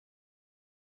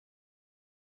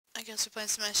I guess we're playing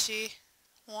Smashy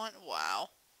 1. Wow.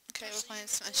 Okay, we're playing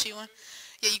Smashy 1.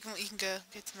 Yeah, you can go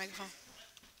get the megaphone.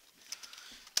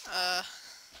 Yeah,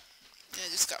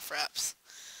 just got fraps.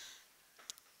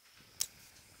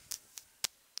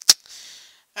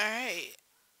 Alright.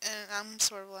 And I'm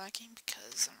sort of lacking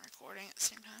because I'm recording at the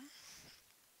same time.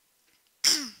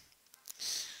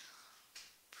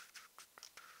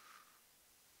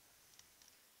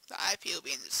 The IP will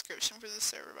be in the description for the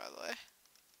server, by the way.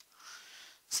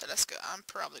 So let's go. I'm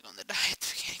probably going to die at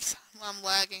the beginning, so I'm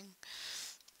lagging.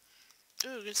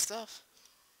 Ooh, good stuff.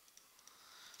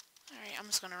 Alright, I'm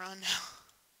just going to run now.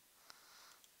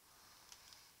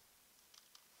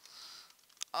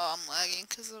 Oh, I'm lagging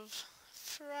because of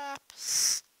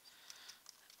fraps.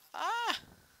 Ah!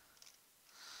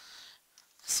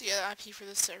 So yeah, the IP for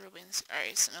this server will be in this.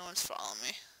 Alright, so no one's following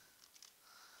me.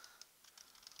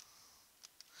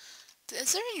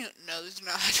 Is there any? No, there's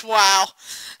not. Wow.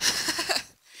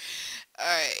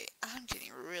 Alright, I'm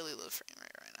getting really low frame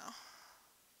rate right now.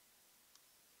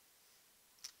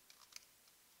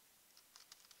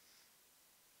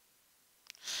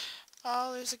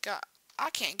 Oh, there's a guy.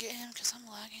 I can't get him because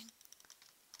I'm lagging.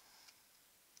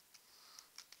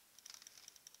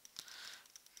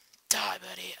 Die,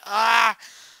 buddy. Ah!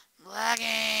 I'm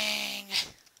lagging.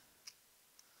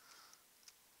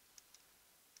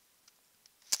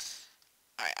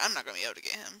 Alright, I'm not going to be able to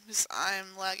get him because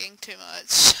I'm lagging too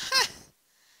much.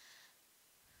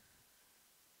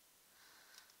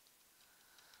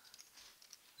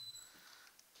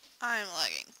 I'm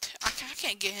lagging. I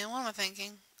can't get him. What am I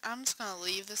thinking? I'm just going to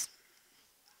leave this.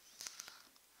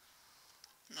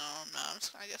 No,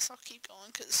 I guess I'll keep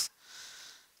going because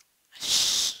I'm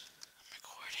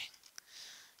recording.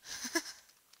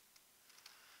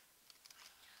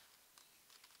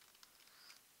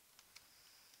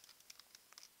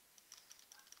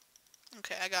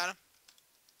 Okay, I got him.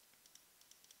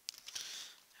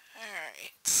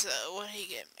 Alright, so what did he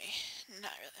give me?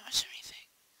 Not really much of anything.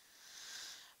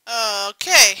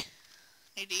 Okay.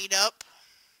 Need to eat up.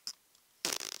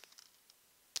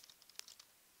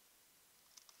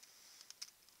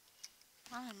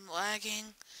 I'm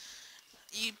lagging.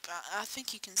 I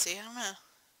think you can see, I don't know.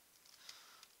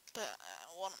 But,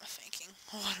 what am I thinking?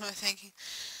 What am I thinking?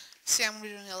 See, I'm going to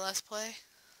be doing a Let's Play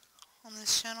on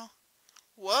this channel.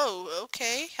 Whoa,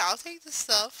 okay, I'll take this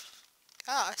stuff.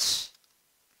 Gosh.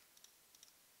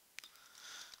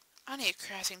 I need a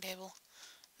crafting table.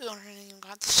 We don't even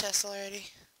got the chest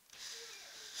already.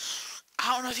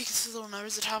 I don't know if you can see the little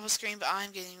numbers at the top of the screen, but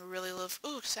I'm getting really low.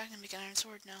 Ooh, because I can make an iron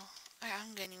sword now.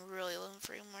 I'm getting really low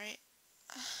frame rate.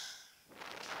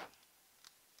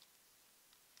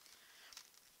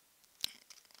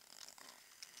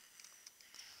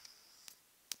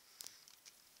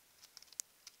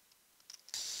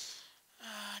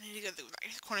 I need to go back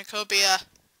to the cornucopia.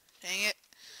 Dang it.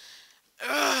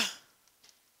 Ugh.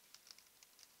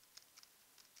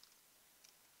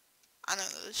 I know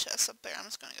there's a chest up there. I'm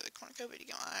just going to go to the cornucopia to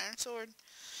get my iron sword.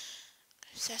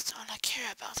 That's all I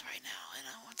care about right now. And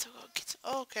I want to go get some...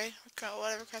 Oh, okay.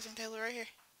 Whatever crafting table right here.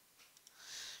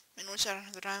 I mean, which I don't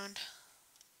have the diamond.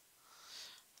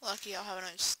 Lucky I'll have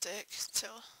another stick, so...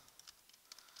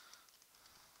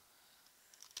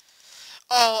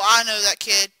 Oh, I know that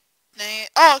kid. Dang it.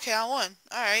 Oh, okay, I won.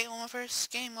 Alright, won my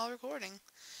first game while recording.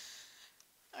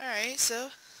 Alright,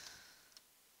 so...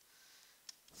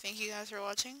 Thank you guys for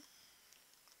watching.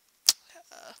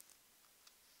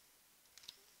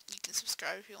 You can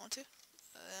subscribe if you want to.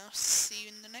 I'll see you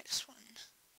in the next one.